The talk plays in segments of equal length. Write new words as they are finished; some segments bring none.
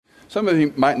Some of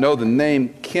you might know the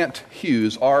name Kent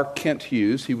Hughes, R. Kent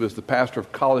Hughes. He was the pastor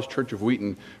of College Church of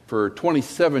Wheaton for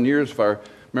 27 years, if our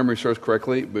memory serves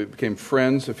correctly. We became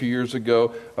friends a few years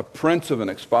ago, a prince of an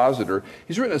expositor.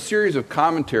 He's written a series of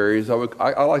commentaries. I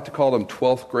like to call them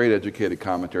 12th grade educated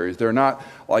commentaries. They're not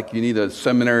like you need a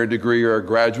seminary degree or a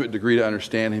graduate degree to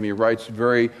understand him. He writes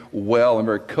very well and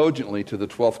very cogently to the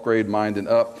 12th grade mind and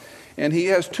up. And he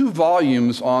has 2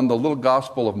 volumes on the little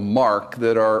Gospel of Mark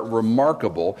that are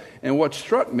remarkable. And what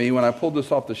struck me when I pulled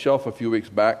this off the shelf a few weeks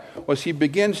back was he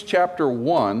begins chapter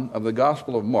 1 of the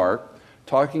Gospel of Mark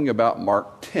talking about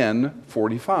Mark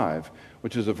 10:45,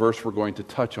 which is a verse we're going to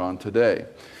touch on today.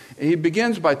 He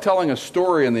begins by telling a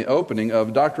story in the opening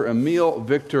of Dr. Emil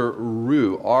Victor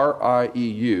Rieu,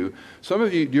 R-I-E-U. Some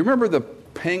of you, do you remember the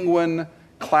Penguin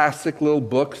classic little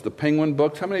books, the Penguin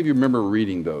books? How many of you remember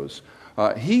reading those?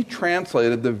 He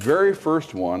translated the very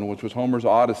first one, which was Homer's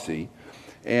Odyssey,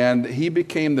 and he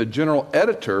became the general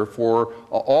editor for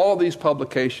all of these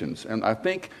publications. And I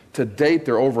think to date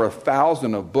there are over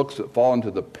 1,000 of books that fall into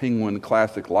the Penguin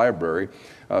Classic Library.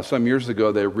 Some years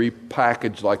ago they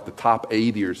repackaged like the top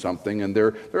 80 or something, and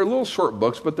they're little short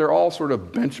books, but they're all sort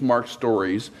of benchmark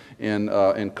stories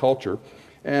in culture.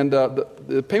 And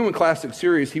the Penguin Classic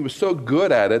series, he was so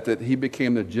good at it that he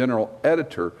became the general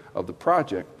editor of the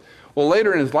project. Well,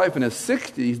 later in his life, in his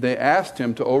 60s, they asked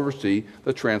him to oversee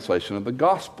the translation of the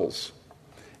Gospels.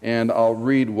 And I'll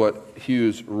read what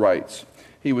Hughes writes.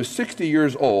 He was 60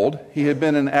 years old. He had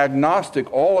been an agnostic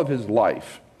all of his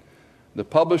life. The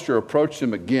publisher approached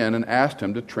him again and asked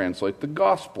him to translate the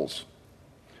Gospels.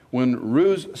 When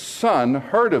Rieu's son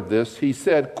heard of this, he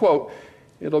said, quote,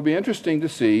 "It'll be interesting to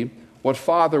see what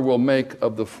Father will make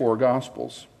of the 4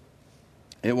 Gospels.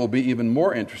 It will be even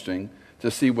more interesting to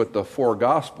see what the 4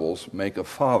 Gospels make of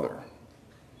Father."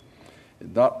 It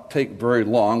did not take very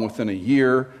long. Within a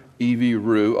year, E.V.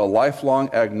 Rieu, a lifelong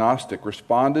agnostic,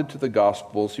 responded to the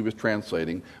Gospels he was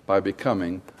translating by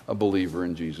becoming a believer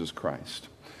in Jesus Christ.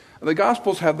 The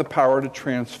Gospels have the power to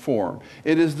transform.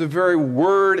 It is the very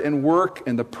word and work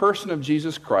in the person of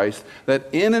Jesus Christ that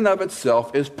in and of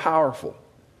itself is powerful.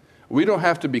 We don't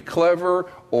have to be clever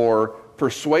or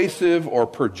persuasive or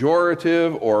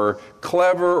pejorative or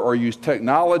clever or use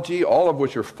technology, all of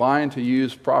which are fine to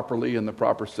use properly in the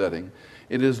proper setting.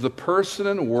 It is the person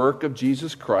and work of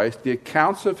Jesus Christ, the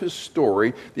accounts of his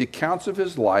story, the accounts of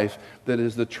his life, that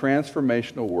is the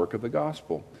transformational work of the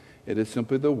gospel. It is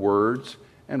simply the words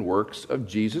and works of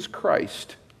Jesus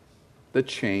Christ that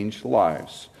changed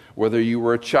lives. Whether you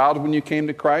were a child when you came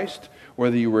to Christ,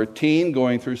 whether you were a teen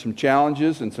going through some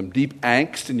challenges and some deep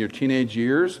angst in your teenage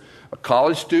years, a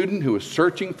college student who was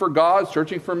searching for God,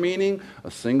 searching for meaning, a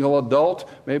single adult,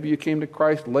 maybe you came to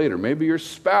Christ later. Maybe your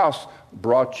spouse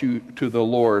brought you to the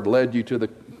Lord, led you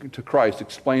to Christ,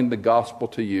 explained the gospel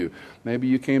to you. Maybe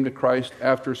you came to Christ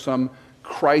after some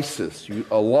crisis,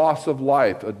 a loss of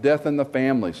life, a death in the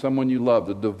family, someone you loved,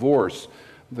 a divorce.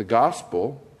 The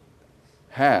gospel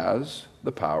has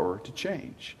the power to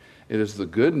change. It is the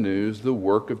good news, the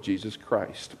work of Jesus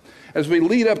Christ. As we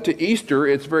lead up to Easter,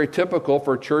 it's very typical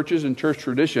for churches and church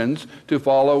traditions to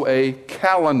follow a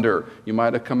calendar. You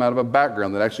might have come out of a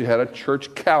background that actually had a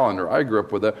church calendar. I grew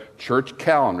up with a church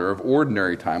calendar of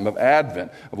ordinary time, of Advent,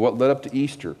 of what led up to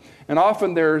Easter. And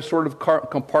often they're sort of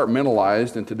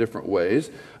compartmentalized into different ways.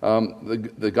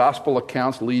 The gospel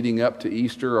accounts leading up to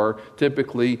Easter are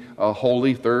typically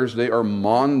Holy Thursday or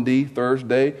Maundy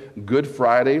Thursday, Good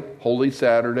Friday, Holy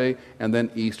Saturday, and then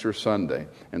Easter Sunday.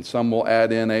 And some will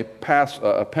add in a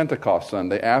Pentecost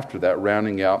Sunday after that,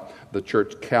 rounding out the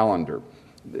church calendar.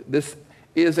 This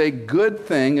is a good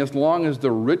thing as long as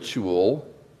the ritual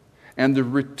and the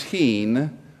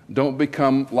routine don't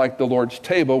become like the Lord's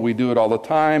table. We do it all the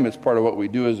time. It's part of what we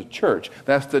do as a church.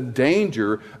 That's the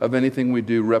danger of anything we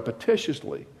do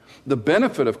repetitiously. The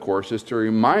benefit, of course, is to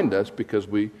remind us because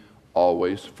we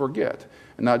always forget.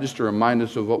 And not just to remind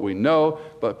us of what we know,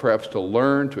 but perhaps to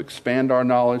learn, to expand our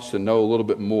knowledge, to know a little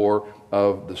bit more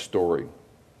of the story.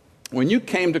 When you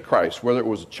came to Christ, whether it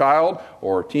was a child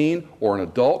or a teen or an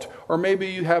adult, or maybe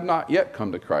you have not yet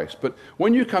come to Christ, but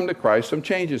when you come to Christ, some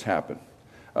changes happen.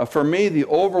 For me, the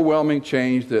overwhelming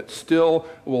change that still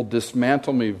will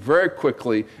dismantle me very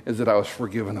quickly is that I was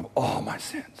forgiven of all my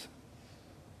sins.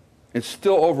 It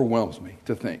still overwhelms me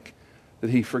to think that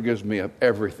he forgives me of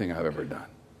everything I've ever done.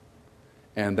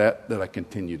 And that I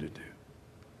continue to do.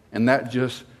 And that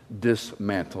just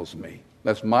dismantles me.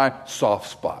 That's my soft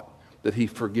spot, that he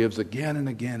forgives again and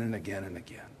again and again and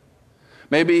again.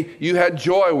 Maybe you had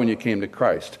joy when you came to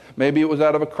Christ. Maybe it was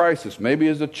out of a crisis. Maybe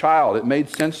as a child it made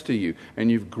sense to you,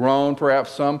 and you've grown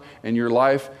perhaps some in your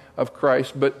life of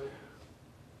Christ. But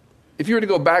If you were to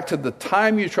go back to the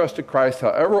time you trusted Christ,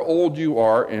 however old you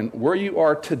are, and where you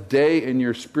are today in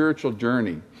your spiritual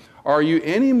journey, are you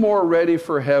any more ready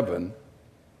for heaven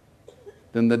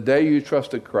than the day you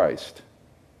trusted Christ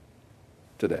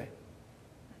today?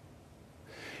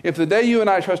 If the day you and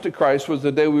I trusted Christ was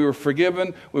the day we were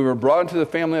forgiven, we were brought into the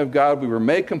family of God, we were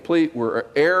made complete, we're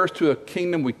heirs to a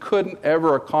kingdom we couldn't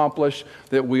ever accomplish,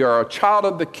 that we are a child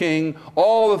of the King,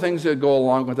 all the things that go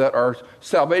along with that, our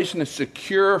salvation is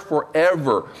secure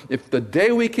forever. If the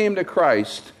day we came to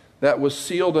Christ, that was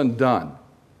sealed and done,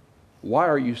 why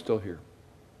are you still here?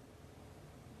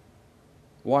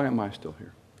 Why am I still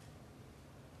here?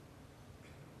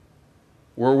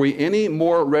 Were we any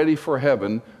more ready for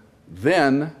heaven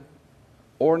then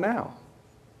or now?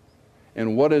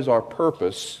 And what is our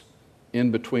purpose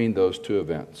in between those two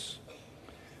events?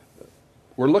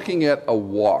 We're looking at a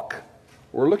walk.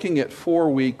 We're looking at 4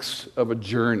 weeks of a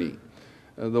journey.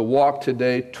 The walk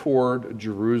today toward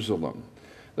Jerusalem.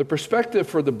 The perspective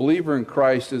for the believer in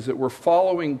Christ is that we're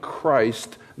following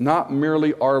Christ, not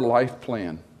merely our life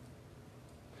plan.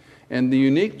 And the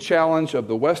unique challenge of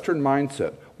the Western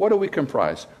mindset, what do we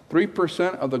comprise?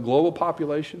 3% of the global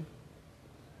population?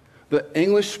 The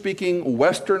English-speaking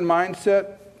Western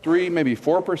mindset, 3, maybe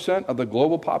 4% of the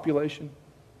global population.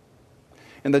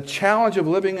 And the challenge of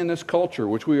living in this culture,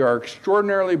 which we are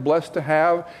extraordinarily blessed to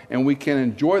have, and we can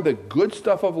enjoy the good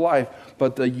stuff of life,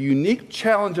 but the unique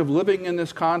challenge of living in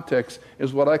this context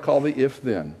is what I call the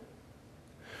if-then.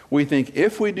 We think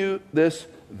if we do this,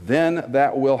 then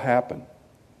that will happen.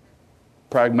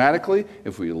 Pragmatically,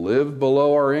 if we live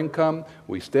below our income,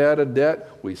 we stay out of debt,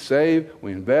 we save,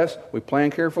 we invest, we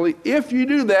plan carefully. If you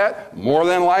do that, more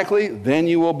than likely, then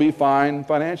you will be fine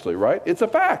financially, right? It's a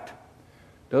fact.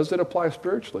 Does it apply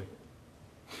spiritually?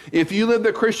 If you live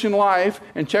the Christian life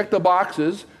and check the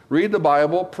boxes, read the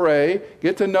Bible, pray,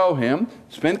 get to know Him,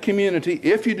 spend community,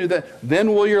 if you do that,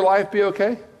 then will your life be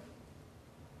okay?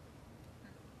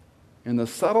 And the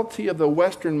subtlety of the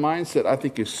Western mindset, I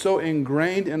think, is so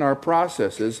ingrained in our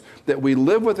processes that we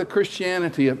live with the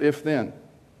Christianity of if-then.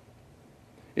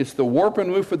 It's the warp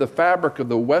and woof of the fabric of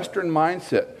the Western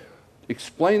mindset.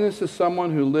 Explain this to someone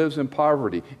who lives in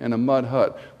poverty, in a mud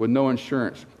hut, with no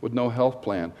insurance, with no health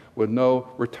plan, with no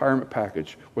retirement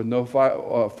package, with no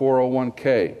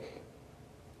 401k,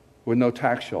 with no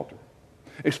tax shelter.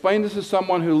 Explain this to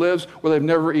someone who lives where they've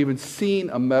never even seen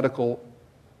a medical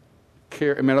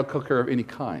care of any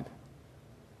kind.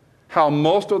 How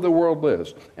most of the world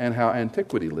lives and how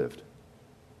antiquity lived.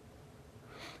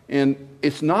 And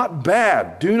it's not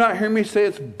bad. Do not hear me say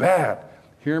it's bad.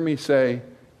 Hear me say,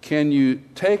 can you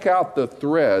take out the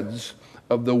threads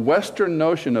of the Western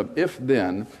notion of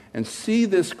if-then and see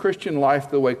this Christian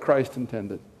life the way Christ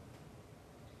intended?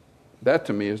 That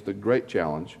to me is the great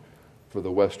challenge for the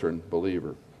Western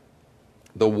believer.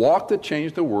 The walk that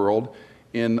changed the world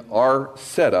in our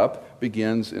setup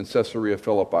begins in Caesarea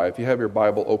Philippi. If you have your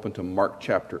Bible open to Mark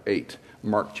chapter 8.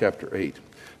 Mark chapter 8.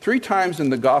 3 times in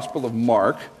the Gospel of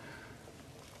Mark,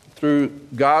 through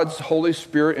God's Holy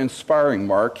Spirit inspiring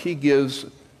Mark, he gives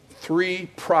 3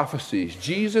 prophecies.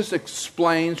 Jesus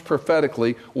explains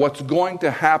prophetically what's going to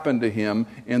happen to him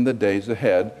in the days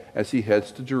ahead as he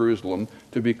heads to Jerusalem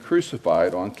to be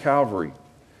crucified on Calvary.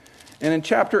 And in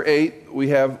chapter 8, we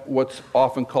have what's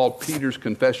often called Peter's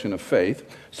confession of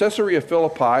faith. Caesarea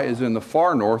Philippi is in the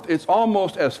far north. It's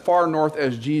almost as far north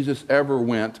as Jesus ever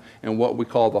went in what we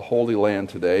call the Holy Land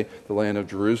today, the land of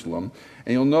Jerusalem.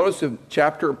 And you'll notice in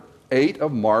chapter 8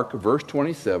 of Mark, verse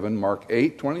 27, Mark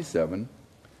 8:27,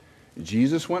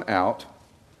 Jesus went out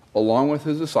along with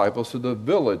his disciples to the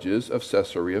villages of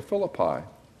Caesarea Philippi.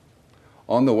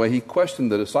 On the way, he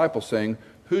questioned the disciples, saying,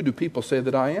 "Who do people say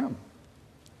that I am?"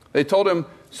 They told him,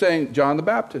 saying, "John the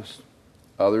Baptist.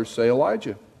 Others say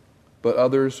Elijah, but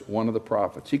others one of the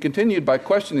prophets." He continued by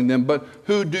questioning them, "But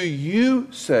who do you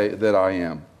say that I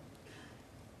am?"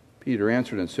 Peter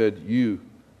answered and said, "You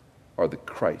are the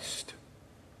Christ."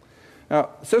 Now,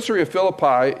 Caesarea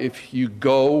Philippi, if you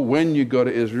go, when you go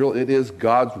to Israel, it is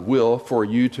God's will for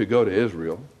you to go to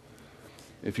Israel.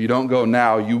 If you don't go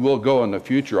now, you will go in the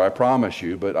future, I promise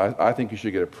you, but I think you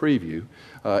should get a preview.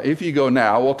 If you go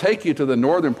now, we'll take you to the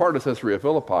northern part of Caesarea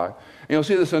Philippi, and you'll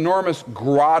see this enormous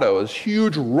grotto, this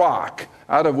huge rock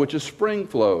out of which a spring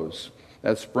flows.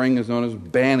 That spring is known as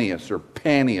Banias or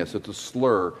Panias. It's a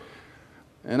slur.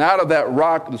 And out of that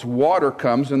rock, this water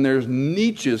comes, and there's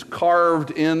niches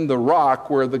carved in the rock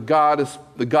where the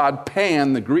god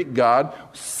Pan, the Greek god.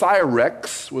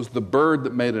 Syrex was the bird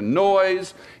that made a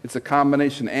noise. It's a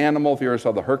combination animal. If you ever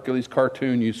saw the Hercules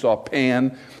cartoon, you saw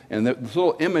Pan. And this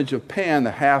little image of Pan,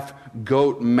 the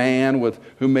half-goat man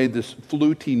who made this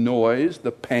fluty noise,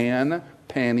 the Banias.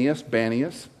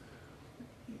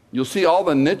 You'll see all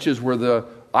the niches where the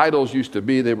idols used to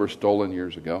be. They were stolen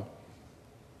years ago.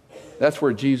 That's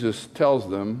where Jesus tells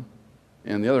them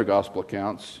in the other gospel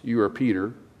accounts, you are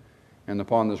Peter, and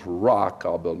upon this rock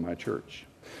I'll build my church.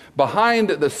 Behind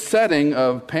the setting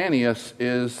of Panias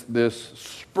is this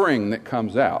spring that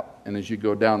comes out. And as you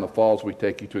go down the falls, we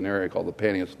take you to an area called the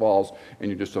Panias Falls,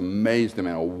 and you're just amazed at the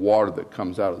amount of water that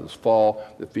comes out of this fall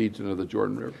that feeds into the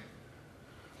Jordan River.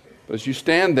 But as you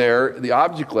stand there, the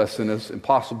object lesson is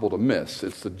impossible to miss.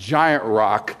 It's the giant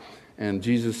rock. And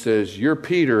Jesus says, you're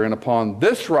Peter, and upon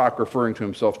this rock, referring to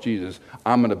himself, Jesus,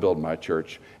 I'm going to build my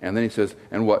church. And then he says,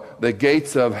 and what? The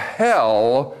gates of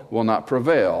hell will not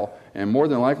prevail. And more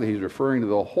than likely, he's referring to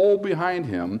the hole behind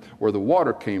him where the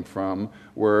water came from,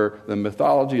 where the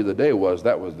mythology of the day was,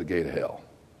 that was the gate of hell.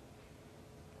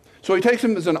 So he takes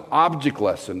him as an object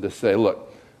lesson to say,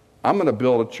 look, I'm going to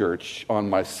build a church on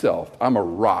myself. I'm a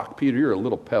rock. Peter, you're a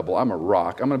little pebble. I'm a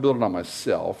rock. I'm going to build it on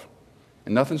myself,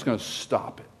 and nothing's going to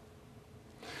stop it.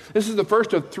 This is the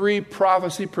first of 3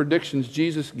 prophecy predictions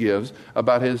Jesus gives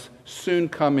about his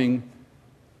soon-coming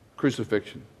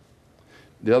crucifixion.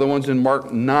 The other one's in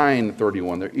Mark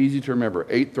 9:31. They're easy to remember.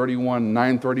 8:31,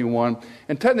 9:31.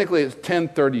 And technically it's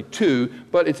 10:32,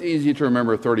 but it's easy to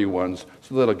remember 31s,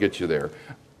 so that'll get you there.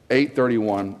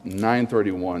 8:31,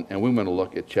 9:31, and we're going to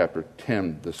look at chapter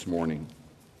 10 this morning.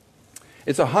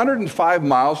 It's 105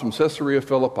 miles from Caesarea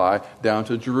Philippi down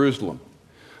to Jerusalem.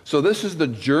 So this is the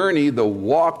journey, the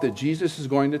walk that Jesus is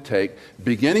going to take.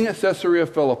 Beginning at Caesarea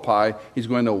Philippi, he's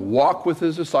going to walk with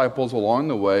his disciples along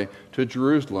the way to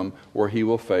Jerusalem, where he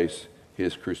will face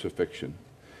his crucifixion.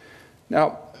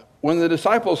 Now, when the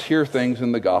disciples hear things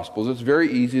in the Gospels, it's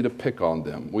very easy to pick on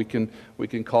them. We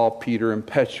can call Peter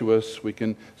impetuous. We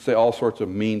can say all sorts of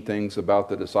mean things about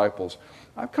the disciples.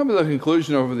 I've come to the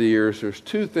conclusion over the years, there's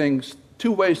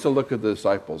two ways to look at the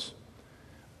disciples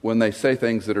when they say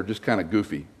things that are just kind of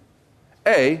goofy.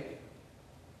 A,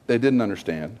 they didn't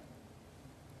understand.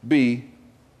 B,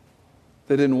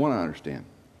 they didn't want to understand.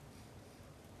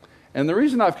 And the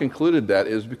reason I've concluded that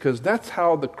is because that's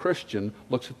how the Christian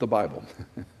looks at the Bible.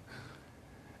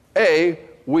 A,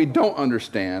 we don't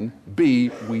understand.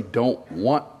 B, we don't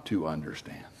want to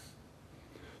understand.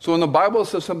 So when the Bible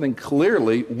says something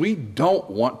clearly, we don't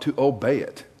want to obey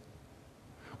it.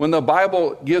 When the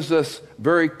Bible gives us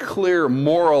very clear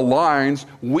moral lines,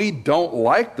 we don't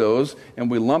like those, and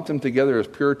we lump them together as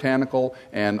puritanical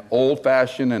and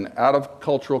old-fashioned and out of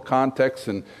cultural context.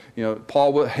 And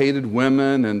Paul hated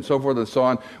women and so forth and so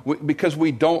on, because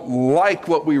we don't like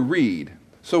what we read.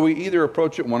 So we either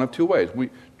approach it one of two ways.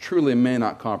 We truly may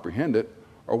not comprehend it,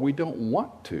 or we don't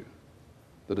want to.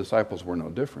 The disciples were no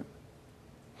different.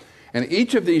 And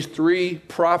each of these 3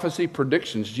 prophecy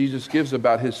predictions Jesus gives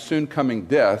about his soon coming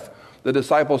death, the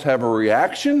disciples have a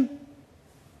reaction,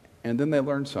 and then they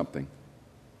learn something.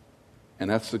 And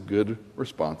that's the good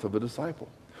response of a disciple.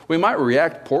 We might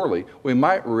react poorly, we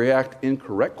might react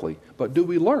incorrectly, but do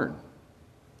we learn?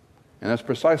 And that's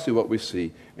precisely what we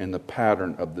see in the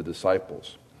pattern of the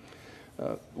disciples.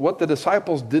 What the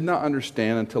disciples did not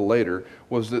understand until later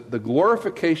was that the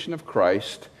glorification of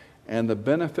Christ and the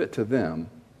benefit to them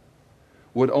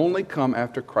would only come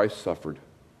after Christ suffered.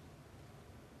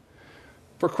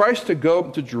 For Christ to go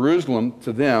to Jerusalem,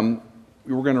 to them,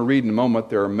 we're going to read in a moment,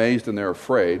 they're amazed and they're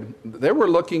afraid. They were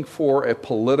looking for a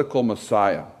political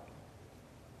Messiah.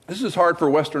 This is hard for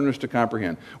Westerners to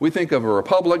comprehend. We think of a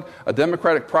republic, a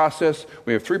democratic process.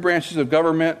 We have 3 branches of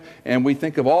government, and we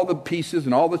think of all the pieces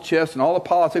and all the chess and all the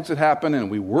politics that happen,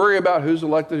 and we worry about who's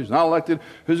elected, who's not elected,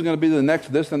 who's going to be the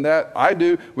next this and that. I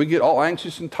do. We get all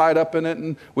anxious and tied up in it,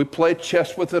 and we play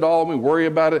chess with it all, and we worry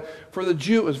about it. For the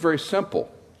Jew, it was very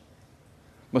simple.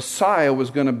 Messiah was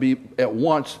going to be at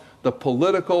once the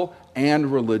political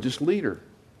and religious leader.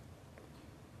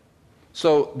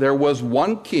 So there was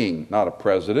one king, not a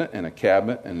president and a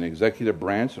cabinet and an executive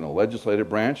branch and a legislative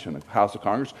branch and a House of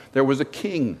Congress. There was a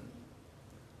king.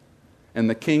 And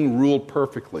the king ruled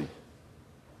perfectly.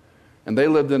 And they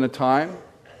lived in a time,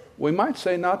 we might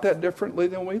say, not that differently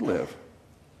than we live.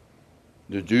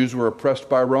 The Jews were oppressed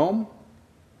by Rome.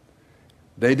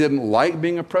 They didn't like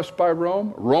being oppressed by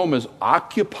Rome. Rome is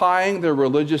occupying their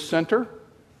religious center.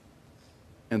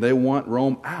 And they want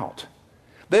Rome out.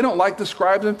 They don't like the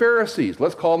scribes and Pharisees.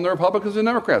 Let's call them the Republicans and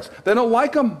Democrats. They don't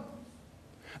like them.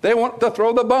 They want to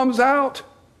throw the bums out.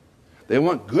 They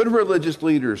want good religious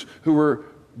leaders who are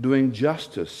doing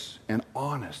justice and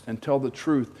honest and tell the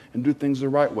truth and do things the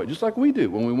right way, just like we do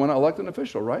when we want to elect an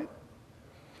official, right?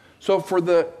 So for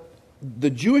the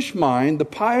Jewish mind, the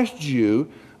pious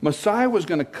Jew, Messiah was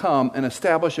going to come and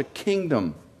establish a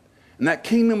kingdom. And that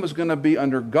kingdom was going to be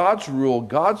under God's rule,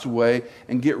 God's way,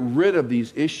 and get rid of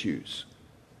these issues.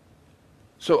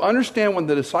 So understand when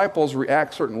the disciples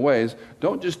react certain ways,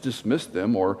 don't just dismiss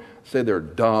them or say they're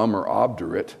dumb or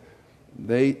obdurate.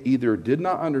 They either did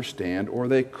not understand or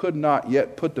they could not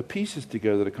yet put the pieces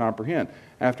together to comprehend.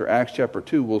 After Acts chapter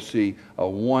 2, we'll see a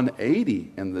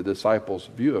 180 in the disciples'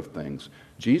 view of things.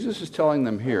 Jesus is telling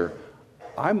them here,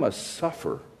 I must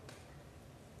suffer.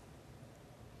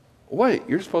 Wait,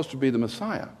 you're supposed to be the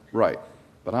Messiah. Right,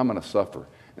 but I'm going to suffer.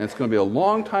 And it's going to be a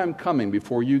long time coming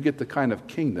before you get the kind of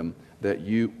kingdom that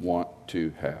you want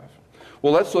to have.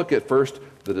 Well, let's look at first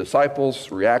the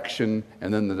disciples' reaction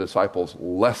and then the disciples'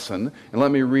 lesson. And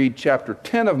let me read chapter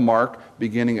 10 of Mark,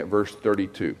 beginning at verse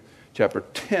 32. Chapter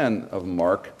 10 of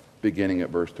Mark, beginning at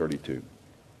verse 32.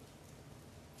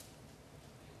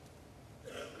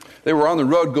 They were on the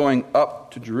road going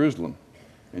up to Jerusalem,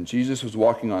 and Jesus was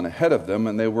walking on ahead of them,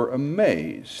 and they were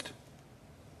amazed.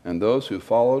 And those who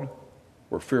followed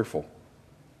were fearful.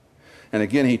 And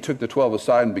again he took the 12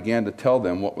 aside and began to tell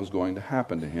them what was going to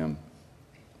happen to him,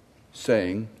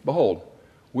 saying, Behold,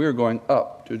 we are going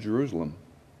up to Jerusalem,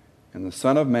 and the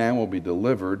Son of Man will be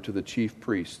delivered to the chief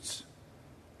priests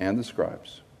and the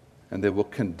scribes, and they will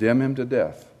condemn him to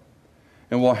death,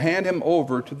 and will hand him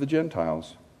over to the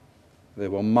Gentiles. They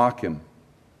will mock him,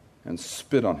 and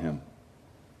spit on him,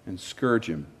 and scourge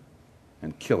him,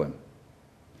 and kill him.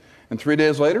 And 3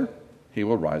 days later, he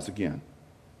will rise again.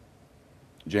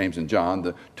 James and John,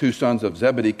 the two sons of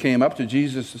Zebedee, came up to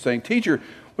Jesus saying, Teacher,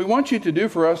 we want you to do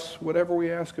for us whatever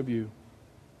we ask of you.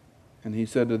 And he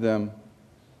said to them,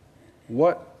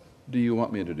 What do you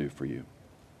want me to do for you?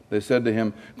 They said to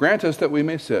him, Grant us that we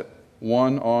may sit,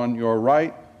 one on your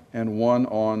right and one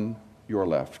on your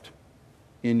left,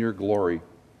 in your glory.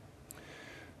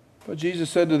 But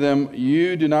Jesus said to them,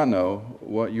 You do not know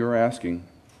what you're asking.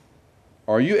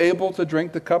 Are you able to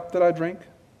drink the cup that I drink?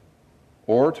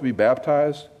 Or to be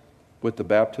baptized with the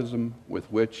baptism with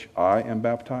which I am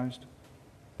baptized?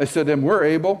 They said to him, We're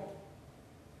able.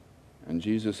 And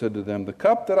Jesus said to them, The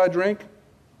cup that I drink,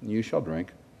 you shall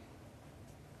drink.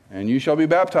 And you shall be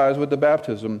baptized with the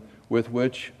baptism with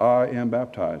which I am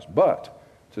baptized. But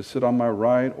to sit on my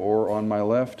right or on my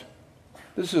left,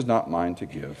 this is not mine to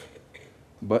give,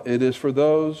 but it is for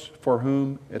those for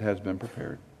whom it has been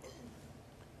prepared.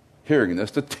 Hearing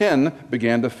this, the 10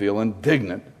 began to feel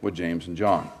indignant with James and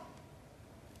John.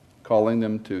 Calling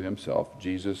them to himself,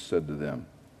 Jesus said to them,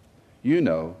 You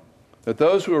know that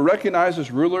those who are recognized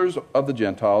as rulers of the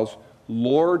Gentiles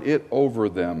lord it over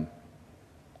them,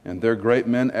 and their great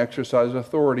men exercise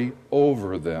authority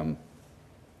over them.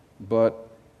 But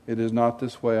it is not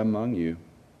this way among you.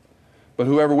 But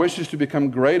whoever wishes to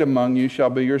become great among you shall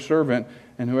be your servant,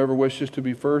 and whoever wishes to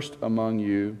be first among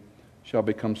you shall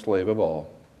become slave of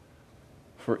all.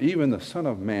 For even the Son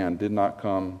of Man did not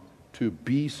come to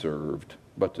be served,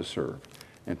 but to serve,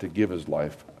 and to give his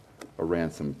life a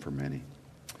ransom for many.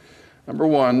 Number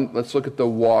one, let's look at the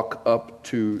walk up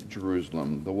to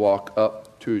Jerusalem. The walk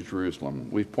up to Jerusalem.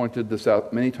 We've pointed this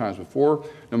out many times before.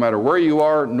 No matter where you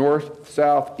are, north,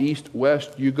 south, east,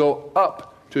 west, you go up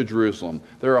to Jerusalem.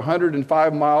 They're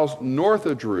 105 miles north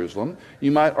of Jerusalem.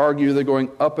 You might argue they're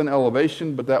going up in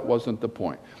elevation, but that wasn't the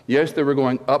point. Yes, they were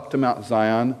going up to Mount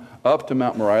Zion, up to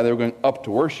Mount Moriah. They were going up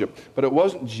to worship. But it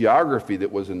wasn't geography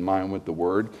that was in mind with the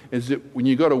word. Is that when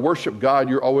you go to worship God,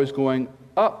 you're always going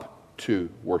up to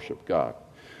worship God.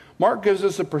 Mark gives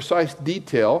us a precise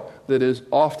detail that is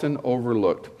often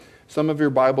overlooked. Some of your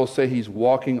Bibles say he's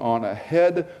walking on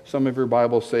ahead. Some of your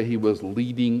Bibles say he was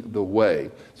leading the way.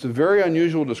 It's a very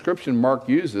unusual description Mark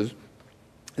uses.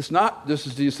 It's not just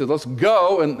as Jesus said, let's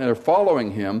go, and they're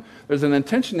following him. There's an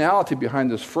intentionality behind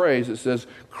this phrase. It says,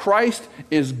 Christ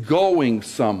is going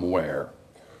somewhere.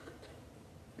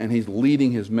 And he's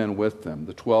leading his men with them.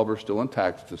 The 12 are still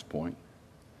intact at this point.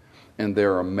 And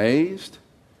they're amazed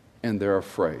and they're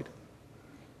afraid.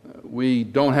 We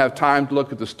don't have time to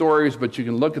look at the stories, but you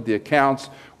can look at the accounts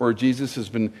where Jesus has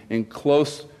been in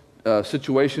close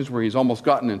situations where he's almost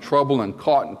gotten in trouble and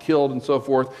caught and killed and so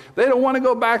forth. They don't want to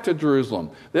go back to Jerusalem.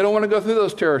 They don't want to go through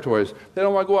those territories. They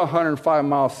don't want to go 105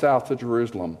 miles south to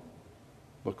Jerusalem.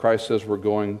 But Christ says we're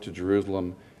going to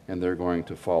Jerusalem and they're going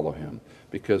to follow him.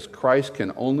 Because Christ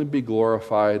can only be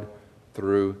glorified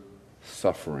through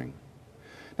suffering.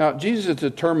 Now, Jesus'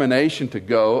 determination to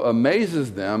go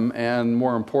amazes them and,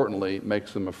 more importantly,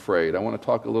 makes them afraid. I want to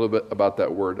talk a little bit about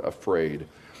that word, afraid.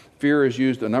 Fear is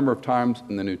used a number of times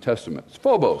in the New Testament. It's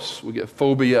phobos. We get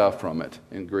phobia from it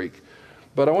in Greek.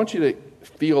 But I want you to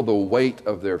feel the weight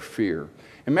of their fear.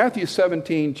 In Matthew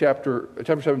 17, chapter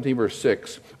 17, verse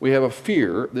 6, we have a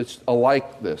fear that's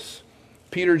like this.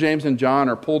 Peter, James, and John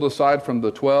are pulled aside from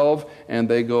the 12, and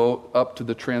they go up to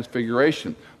the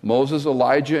transfiguration. Moses,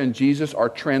 Elijah, and Jesus are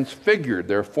transfigured.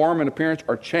 Their form and appearance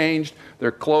are changed.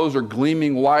 Their clothes are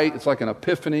gleaming white. It's like an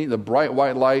epiphany, the bright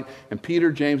white light. And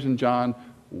Peter, James, and John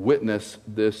witness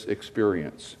this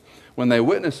experience. When they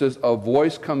witness this, a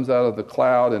voice comes out of the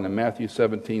cloud, and in Matthew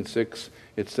 17:6,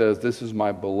 it says, "This is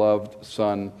my beloved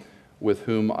Son, with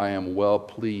whom I am well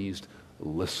pleased.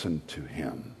 Listen to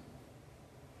him."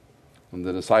 When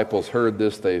the disciples heard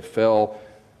this, they fell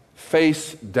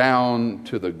face down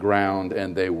to the ground,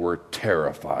 and they were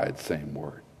terrified. Same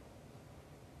word.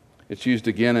 It's used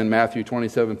again in Matthew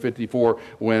 27:54,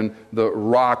 when the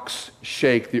rocks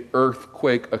shake, the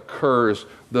earthquake occurs,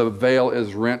 the veil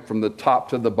is rent from the top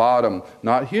to the bottom.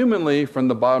 Not humanly from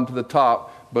the bottom to the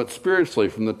top, but spiritually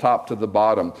from the top to the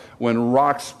bottom. When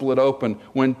rocks split open,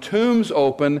 when tombs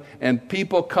open and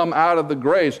people come out of the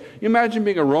graves. You imagine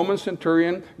being a Roman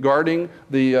centurion guarding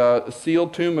the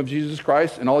sealed tomb of Jesus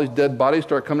Christ, and all these dead bodies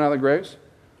start coming out of the graves?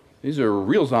 These are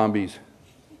real zombies.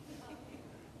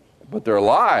 But they're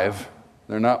alive.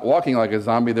 They're not walking like a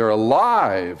zombie, they're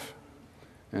alive.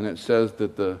 And it says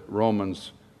that the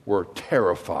Romans were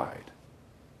terrified.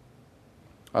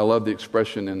 I love the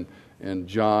expression in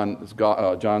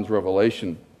John's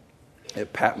revelation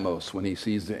at Patmos when he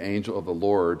sees the angel of the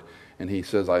Lord and he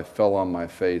says, "I fell on my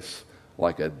face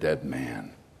like a dead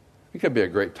man." It could be a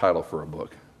great title for a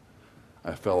book.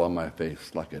 I fell on my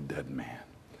face like a dead man.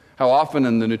 How often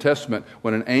in the New Testament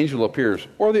when an angel appears,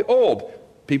 or the Old,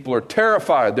 people are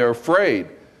terrified, they're afraid.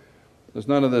 There's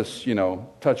none of this,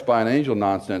 touched by an angel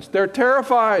nonsense. They're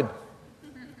terrified.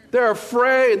 They're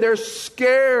afraid. They're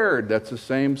scared. That's the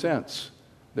same sense.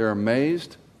 They're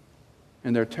amazed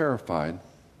and they're terrified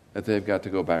that they've got to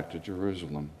go back to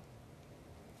Jerusalem.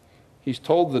 He's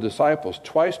told the disciples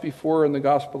twice before in the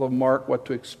Gospel of Mark what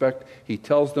to expect. He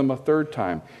tells them a third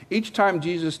time. Each time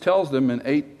Jesus tells them in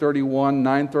 8:31,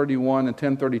 9:31, and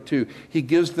 10:32, he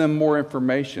gives them more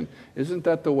information. Isn't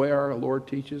that the way our Lord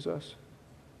teaches us?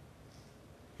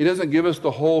 He doesn't give us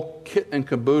the whole kit and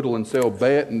caboodle and say,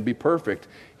 obey it and be perfect.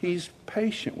 He's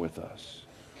patient with us.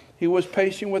 He was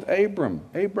patient with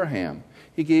Abraham.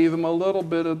 He gave him a little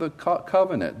bit of the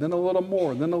covenant, then a little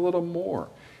more, then a little more.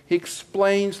 He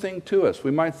explains things to us.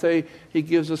 We might say he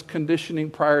gives us conditioning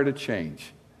prior to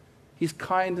change. He's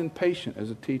kind and patient as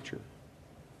a teacher.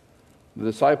 The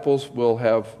disciples will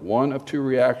have one of two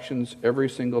reactions every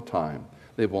single time.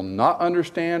 They will not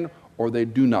understand or they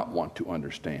do not want to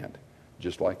understand,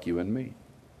 just like you and me.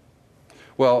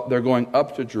 Well, they're going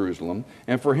up to Jerusalem,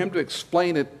 and for him to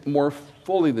explain it more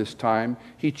fully this time,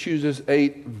 he chooses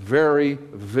 8 very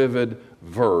vivid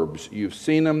verbs. You've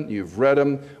seen them, you've read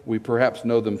them, we perhaps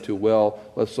know them too well.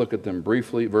 Let's look at them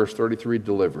briefly. Verse 33,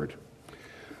 delivered.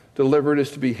 Delivered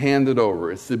is to be handed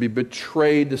over. It's to be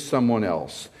betrayed to someone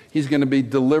else. He's going to be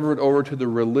delivered over to the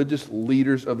religious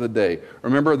leaders of the day.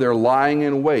 Remember, they're lying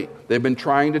in wait. They've been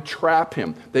trying to trap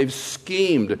him. They've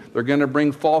schemed. They're going to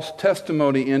bring false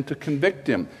testimony in to convict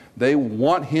him. They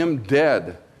want him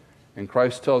dead. And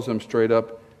Christ tells them straight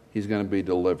up, he's going to be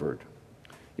delivered.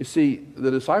 You see,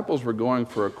 the disciples were going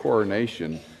for a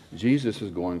coronation. Jesus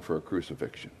is going for a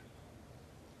crucifixion.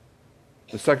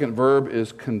 The second verb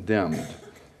is condemned.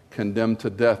 Condemned to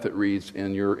death, it reads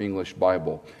in your English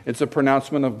Bible. It's a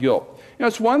pronouncement of guilt.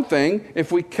 It's one thing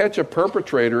if we catch a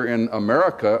perpetrator in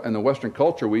America, in the Western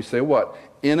culture, we say what?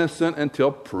 Innocent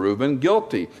until proven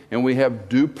guilty. And we have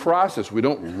due process. We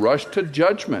don't rush to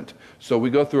judgment. So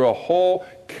we go through a whole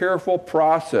careful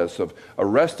process of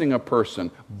arresting a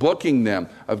person, booking them,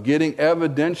 of getting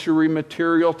evidentiary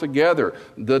material together.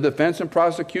 The defense and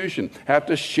prosecution have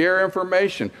to share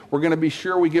information. We're going to be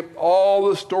sure we get all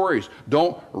the stories.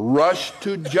 Don't rush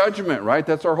to judgment, right?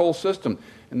 That's our whole system.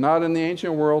 And not in the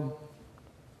ancient world.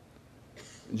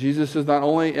 Jesus says, not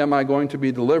only am I going to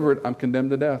be delivered, I'm condemned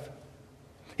to death.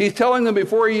 He's telling them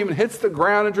before he even hits the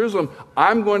ground in Jerusalem,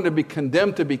 I'm going to be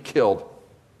condemned to be killed.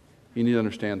 You need to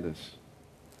understand this.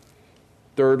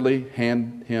 Thirdly,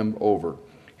 hand him over.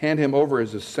 Hand him over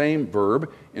is the same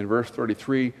verb. In verse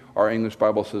 33, our English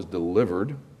Bible says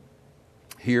delivered.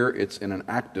 Here it's in an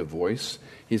active voice.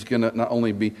 He's going to not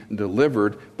only be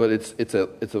delivered, but it's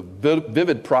a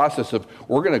vivid process of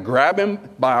we're going to grab him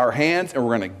by our hands and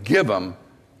we're going to give him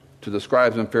to the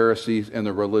scribes and Pharisees and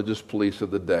the religious police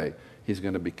of the day. He's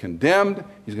going to be condemned.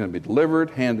 He's going to be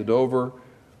delivered, handed over.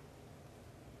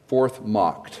 Fourth,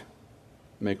 mocked.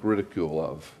 Make ridicule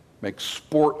of. Make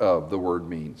sport of, the word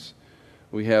means.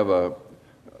 We have a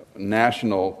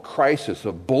national crisis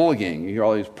of bullying. You hear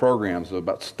all these programs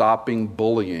about stopping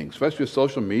bullying, especially with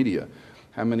social media.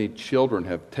 How many children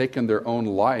have taken their own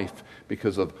life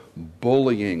because of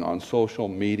bullying on social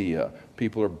media?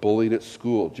 People are bullied at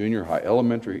school, junior high,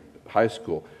 elementary, high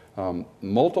school.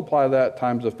 Multiply that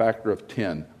times a factor of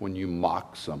 10 when you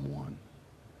mock someone.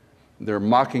 They're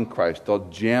mocking Christ. They'll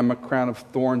jam a crown of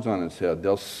thorns on his head.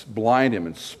 They'll blind him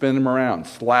and spin him around,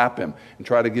 slap him, and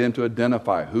try to get him to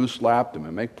identify who slapped him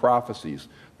and make prophecies.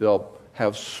 They'll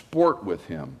have sport with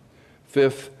him.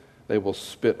 Fifth, they will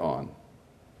spit on.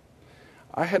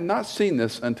 I had not seen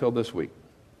this until this week.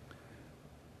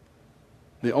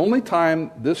 The only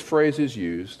time this phrase is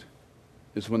used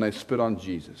is when they spit on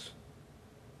Jesus.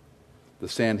 The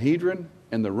Sanhedrin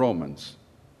and the Romans,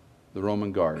 the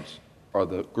Roman guards, are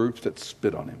the groups that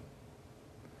spit on him.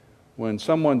 When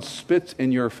someone spits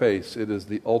in your face, it is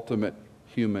the ultimate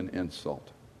human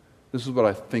insult. This is what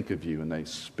I think of you, and they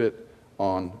spit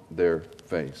on their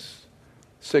face.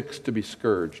 6, to be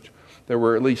scourged. There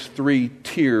were at least 3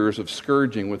 tiers of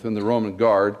scourging within the Roman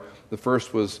guard. The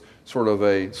first was sort of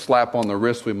a slap on the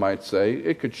wrist, we might say.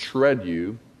 It could shred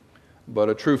you, but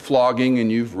a true flogging, and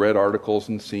you've read articles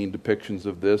and seen depictions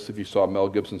of this. If you saw Mel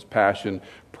Gibson's Passion,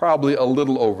 probably a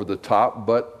little over the top,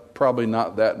 but probably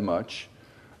not that much.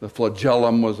 The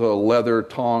flagellum was a leather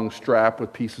tong strap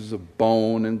with pieces of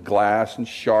bone and glass and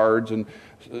shards and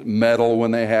metal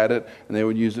when they had it, and they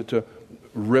would use it to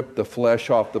rip the flesh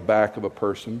off the back of a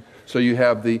person. So you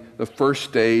have the first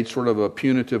stage, sort of a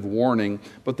punitive warning,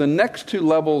 but the next 2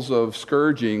 levels of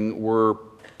scourging were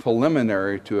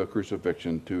preliminary to a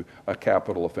crucifixion, to a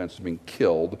capital offense, being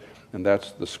killed, and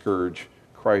that's the scourge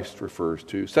Christ refers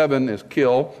to. 7 is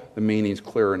kill. The meaning's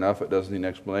clear enough. It doesn't need an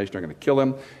explanation. They're going to kill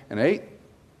him. And 8,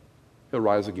 he'll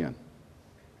rise again.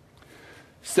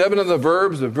 7 of the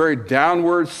verbs are very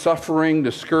downward, suffering,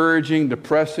 discouraging,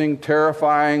 depressing,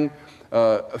 terrifying,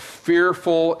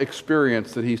 fearful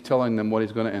experience that he's telling them what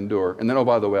he's going to endure. And then, oh,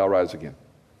 by the way, I'll rise again.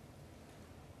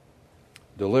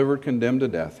 Delivered, condemned to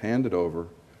death, handed over,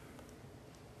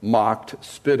 mocked,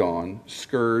 spit on,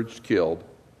 scourged, killed,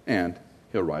 and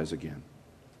he'll rise again.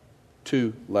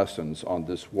 2 lessons on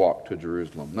this walk to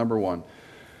Jerusalem. Number 1,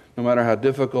 no matter how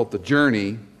difficult the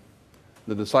journey,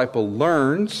 the disciple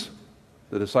learns,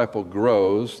 the disciple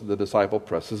grows, the disciple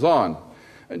presses on.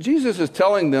 And Jesus is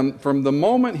telling them from the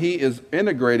moment he is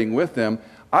integrating with them,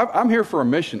 I'm here for a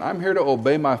mission. I'm here to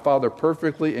obey my Father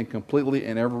perfectly and completely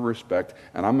in every respect,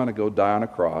 and I'm going to go die on a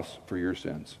cross for your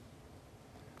sins.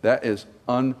 That is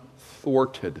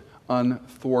unthwarted,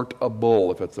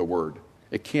 unthwartable, if it's a word.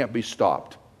 It can't be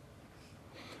stopped.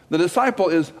 The disciple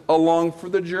is along for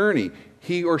the journey.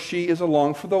 He or she is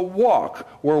along for the walk.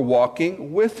 We're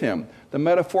walking with him. The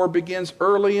metaphor begins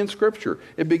early in Scripture.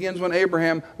 It begins when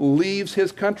Abraham leaves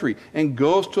his country and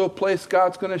goes to a place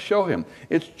God's going to show him.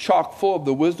 It's chock full of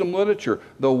the wisdom literature,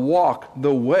 the walk,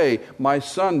 the way. My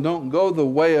son, don't go the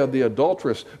way of the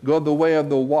adulteress. Go the way of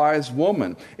the wise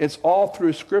woman. It's all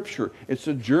through Scripture. It's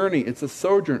a journey. It's a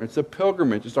sojourn. It's a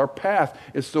pilgrimage. It's our path.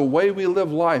 It's the way we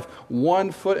live life,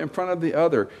 one foot in front of the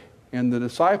other. And the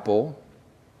disciple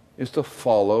is to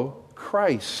follow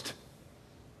Christ.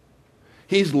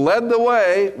 He's led the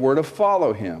way, we're to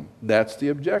follow him. That's the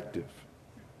objective.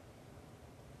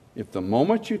 If the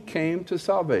moment you came to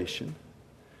salvation,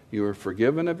 you were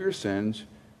forgiven of your sins,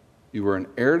 you were an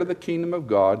heir to the kingdom of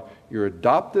God, you're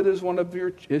adopted as one of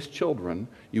his children,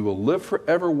 you will live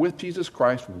forever with Jesus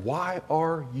Christ, why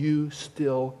are you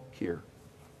still here?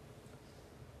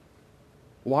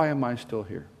 Why am I still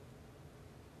here?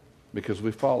 Because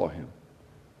we follow him.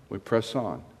 We press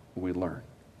on. We learn.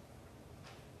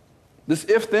 This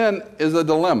if-then is a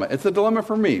dilemma. It's a dilemma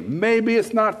for me. Maybe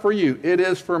it's not for you. It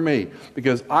is for me.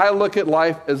 Because I look at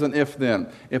life as an if-then.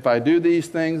 If I do these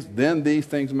things, then these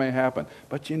things may happen.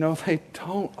 But you know, they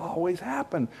don't always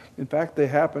happen. In fact, they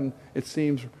happen, it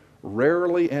seems,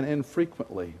 rarely and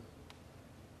infrequently.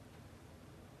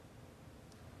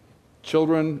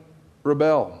 Children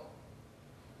rebel.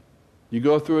 You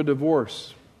go through a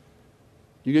divorce.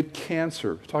 You get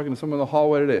cancer. I was talking to someone in the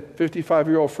hallway today.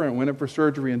 55-year-old friend went in for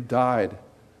surgery and died.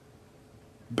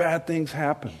 Bad things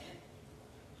happen.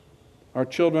 Our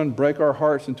children break our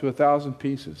hearts into 1,000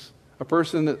 pieces. A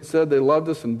person that said they loved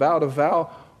us and vowed a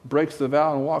vow breaks the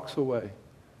vow and walks away.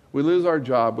 We lose our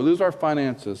job. We lose our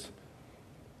finances.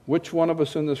 Which one of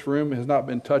us in this room has not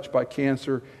been touched by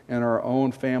cancer in our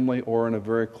own family or in a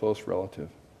very close relative?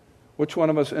 Which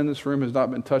one of us in this room has not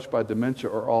been touched by dementia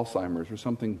or Alzheimer's or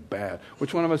something bad?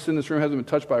 Which one of us in this room hasn't been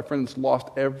touched by a friend that's lost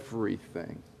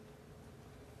everything?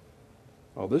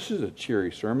 Oh, this is a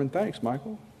cheery sermon. Thanks,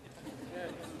 Michael.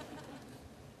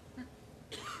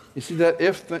 You see, that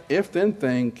if-then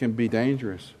thing can be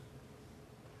dangerous.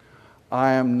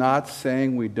 I am not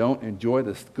saying we don't enjoy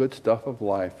the good stuff of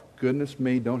life. Goodness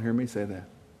me, don't hear me say that.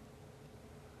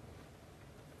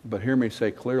 But hear me say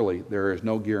clearly, there is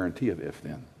no guarantee of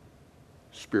if-then.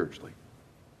 Spiritually.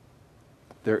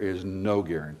 There is no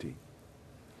guarantee. In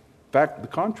fact, the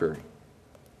contrary.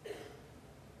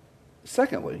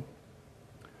 Secondly,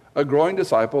 a growing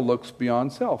disciple looks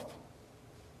beyond self.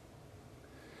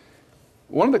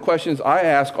 One of the questions I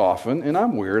ask often, and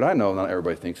I'm weird, I know not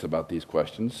everybody thinks about these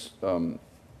questions.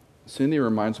 Cindy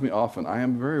reminds me often, I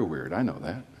am very weird, I know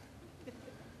that.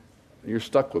 You're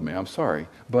stuck with me, I'm sorry.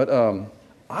 But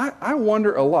I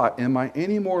wonder a lot, am I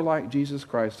any more like Jesus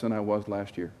Christ than I was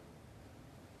last year?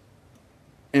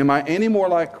 Am I any more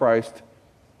like Christ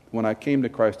when I came to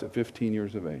Christ at 15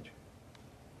 years of age?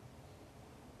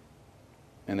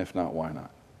 And if not, why not?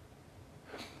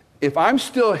 If I'm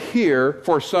still here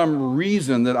for some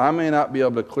reason that I may not be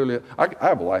able to clearly... I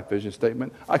have a life vision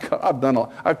statement.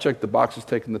 I've checked the boxes,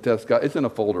 taken the test. It's in a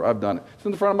folder. I've done it. It's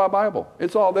in the front of my Bible.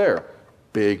 It's all there.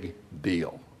 Big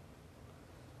deal.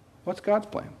 What's God's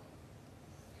plan?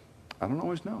 I don't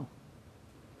always know.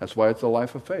 That's why it's a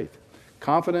life of faith.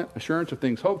 Confident assurance of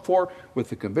things hoped for with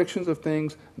the convictions of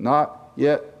things not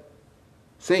yet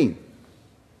seen.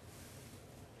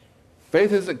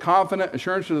 Faith isn't confident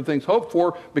assurance of the things hoped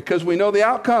for because we know the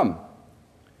outcome.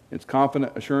 It's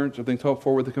confident assurance of things hoped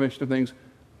for with the conviction of things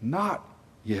not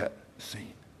yet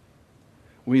seen.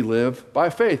 We live by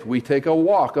faith. We take a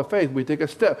walk of faith. We take a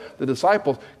step. The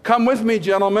disciples, come with me,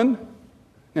 gentlemen.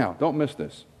 Now, don't miss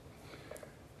this.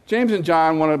 James and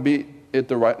John want to be at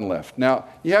the right and left. Now,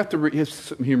 you have to read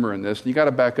some humor in this. You got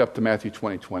to back up to Matthew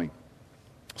 20:20.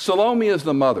 Salome is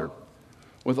the mother.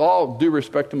 With all due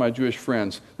respect to my Jewish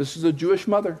friends, this is a Jewish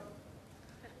mother.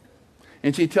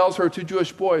 And she tells her two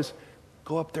Jewish boys,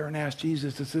 go up there and ask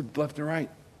Jesus to sit left and right.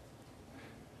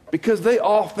 Because they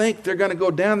all think they're going to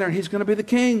go down there and he's going to be the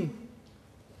king.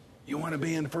 You want to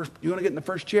get in the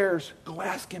first chairs? Go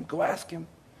ask him, go ask him.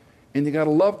 And you got to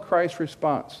love Christ's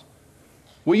response.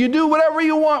 Will you do whatever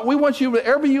you want? We want you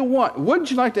whatever you want.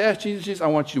 Wouldn't you like to ask Jesus? Jesus, I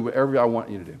want you to do whatever I want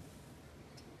you to do.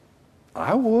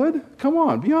 I would. Come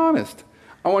on, be honest.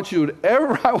 I want you to do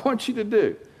whatever I want you to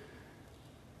do.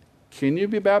 Can you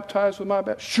be baptized with my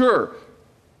baptism? Sure.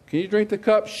 Can you drink the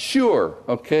cup? Sure.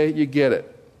 Okay, you get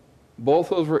it.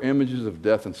 Both those were images of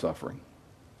death and suffering.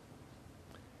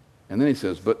 And then he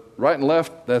says, but right and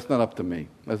left, that's not up to me.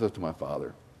 That's up to my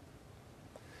Father.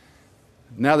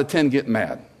 Now the 10 get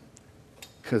mad.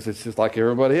 Because it's just like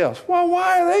everybody else. Well,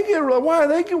 why do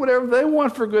they get whatever they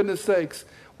want, for goodness sakes?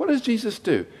 What does Jesus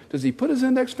do? Does he put his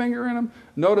index finger in them?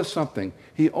 Notice something.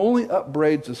 He only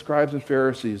upbraids the scribes and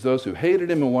Pharisees, those who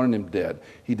hated him and wanted him dead.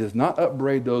 He does not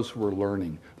upbraid those who were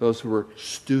learning, those who were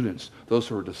students, those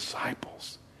who were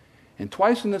disciples. And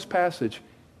twice in this passage,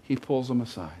 he pulls them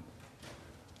aside.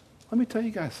 Let me tell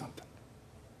you guys something.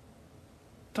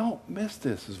 Don't miss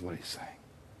this, is what he's saying.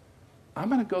 I'm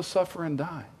going to go suffer and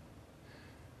die.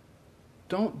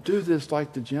 Don't do this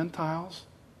like the Gentiles.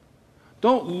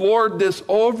 Don't lord this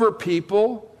over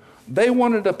people. They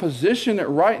wanted to position it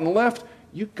right and left.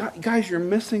 You guys, you're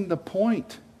missing the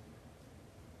point.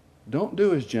 Don't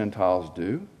do as Gentiles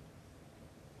do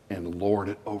and lord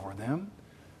it over them.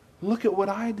 Look at what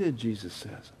I did, Jesus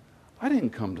says. I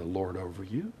didn't come to lord over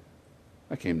you.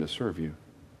 I came to serve you.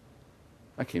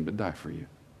 I came to die for you.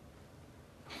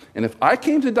 And if I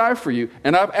came to die for you,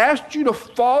 and I've asked you to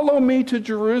follow me to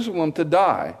Jerusalem to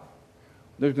die,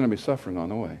 there's going to be suffering on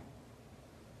the way.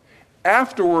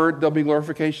 Afterward, there'll be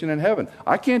glorification in heaven.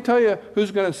 I can't tell you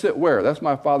who's going to sit where. That's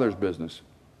my Father's business.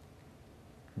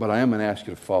 But I am going to ask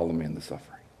you to follow me in the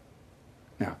suffering.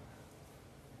 Now,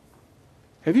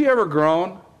 have you ever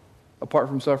grown apart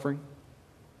from suffering?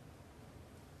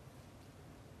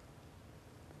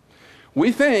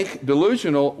 We think,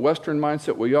 delusional Western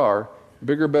mindset we are,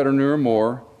 bigger, better, newer,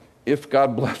 more, if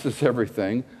God blesses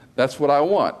everything, that's what I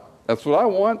want. That's what I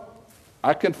want.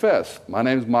 I confess, my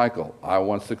name's Michael. I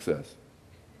want success.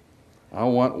 I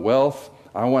want wealth.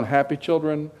 I want happy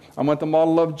children. I want them all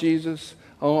to love Jesus.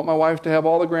 I want my wife to have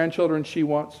all the grandchildren she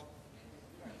wants.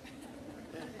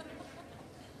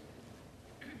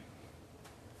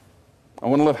 I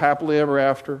want to live happily ever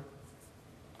after.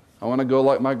 I want to go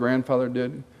like my grandfather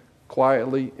did,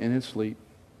 quietly in his sleep,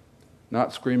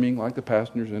 not screaming like the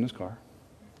passengers in his car.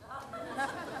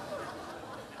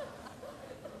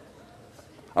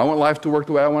 I want life to work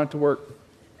the way I want it to work.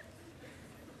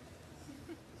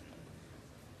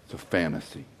 It's a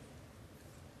fantasy.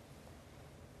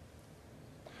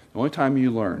 The only time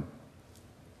you learn,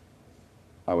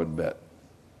 I would bet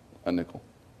a nickel,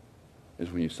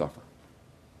 is when you suffer.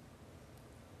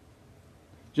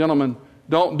 Gentlemen,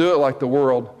 don't do it like the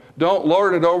world. Don't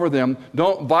lord it over them.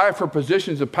 Don't vie for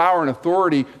positions of power and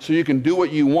authority so you can do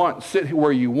what you want, sit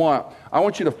where you want. I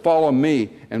want you to follow me,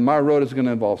 and my road is going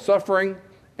to involve suffering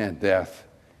and death,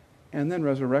 and then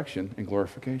resurrection and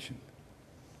glorification.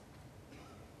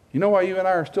 You know why you and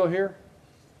I are still here?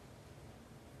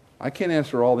 I can't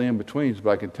answer all the in-betweens,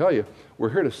 but I can tell you, we're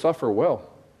here to suffer well.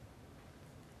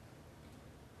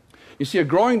 You see, a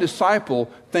growing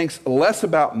disciple thinks less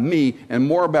about me and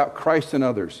more about Christ and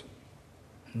others.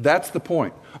 That's the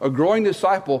point. A growing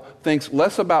disciple thinks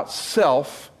less about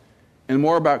self and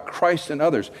more about Christ and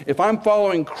others. If I'm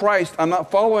following Christ, I'm not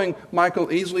following Michael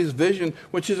Easley's vision,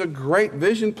 which is a great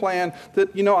vision plan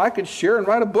that, I could share and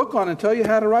write a book on and tell you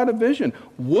how to write a vision.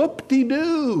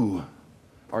 Whoop-de-doo.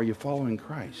 Are you following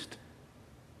Christ?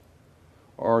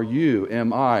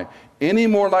 Am I any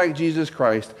more like Jesus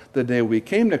Christ the day we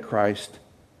came to Christ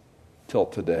till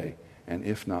today? And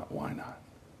if not, why not?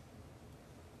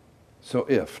 So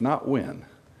if, not when,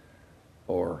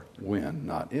 or when,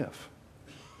 not if,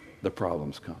 the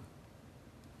problems come.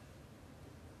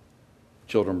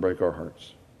 Children break our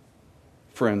hearts.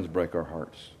 Friends break our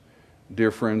hearts.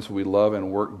 Dear friends we love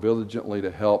and work diligently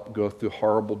to help go through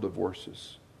horrible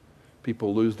divorces.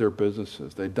 People lose their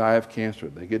businesses. They die of cancer.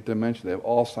 They get dementia. They have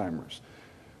Alzheimer's.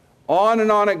 On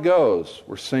and on it goes.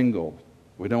 We're single.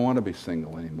 We don't want to be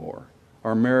single anymore.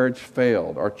 Our marriage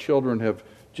failed. Our children have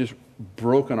just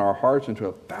broken our hearts into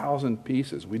 1,000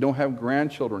 pieces. We don't have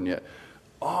grandchildren yet.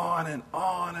 On and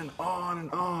on and on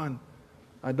and on.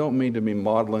 I don't mean to be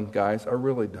maudlin, guys. I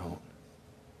really don't.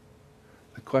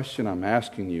 The question I'm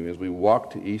asking you as we walk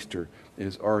to Easter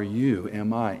is,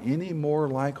 am I any more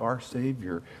like our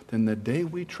Savior than the day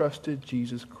we trusted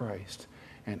Jesus Christ?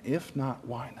 And if not,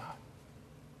 why not?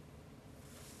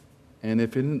 And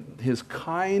if in His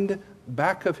kind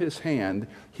back of His hand,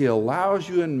 He allows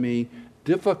you and me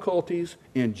difficulties,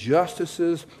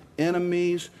 injustices,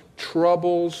 enemies,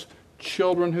 troubles,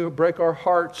 children who break our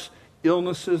hearts,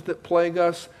 illnesses that plague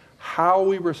us, how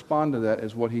we respond to that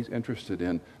is what He's interested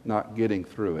in, not getting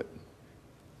through it.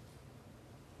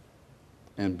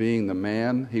 And being the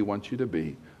man He wants you to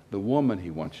be, the woman He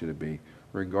wants you to be,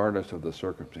 regardless of the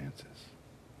circumstances.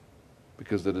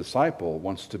 Because the disciple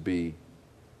wants to be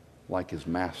like his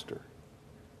master.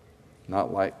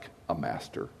 Not like a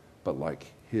master, but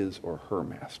like his or her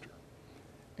master.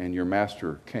 And your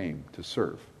master came to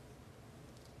serve,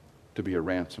 to be a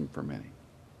ransom for many.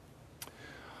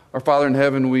 Our Father in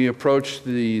heaven, we approach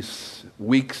these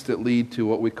weeks that lead to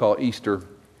what we call Easter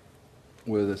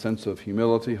with a sense of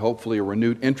humility, hopefully a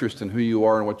renewed interest in who you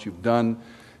are and what you've done.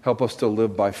 Help us to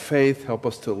live by faith. Help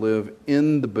us to live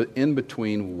in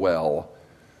between well,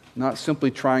 not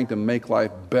simply trying to make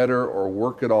life better or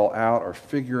work it all out or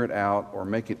figure it out or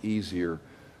make it easier,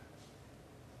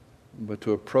 but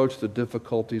to approach the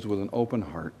difficulties with an open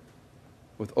heart,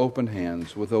 with open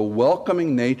hands, with a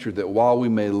welcoming nature that while we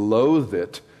may loathe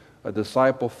it, a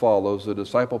disciple follows, a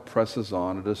disciple presses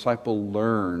on, a disciple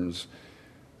learns,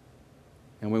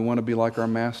 and we want to be like our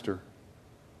master.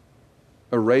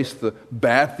 Erase the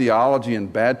bad theology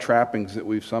and bad trappings that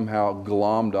we've somehow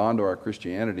glommed onto our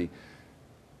Christianity.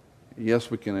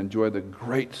 Yes, we can enjoy the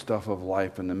great stuff of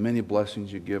life and the many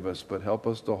blessings you give us, but help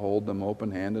us to hold them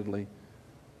open-handedly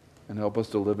and help us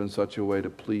to live in such a way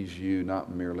to please you, not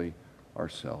merely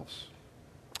ourselves.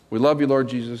 We love you, Lord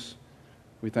Jesus.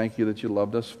 We thank you that you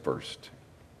loved us first.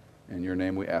 In your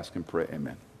name we ask and pray,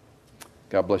 amen.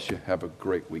 God bless you. Have a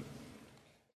great week.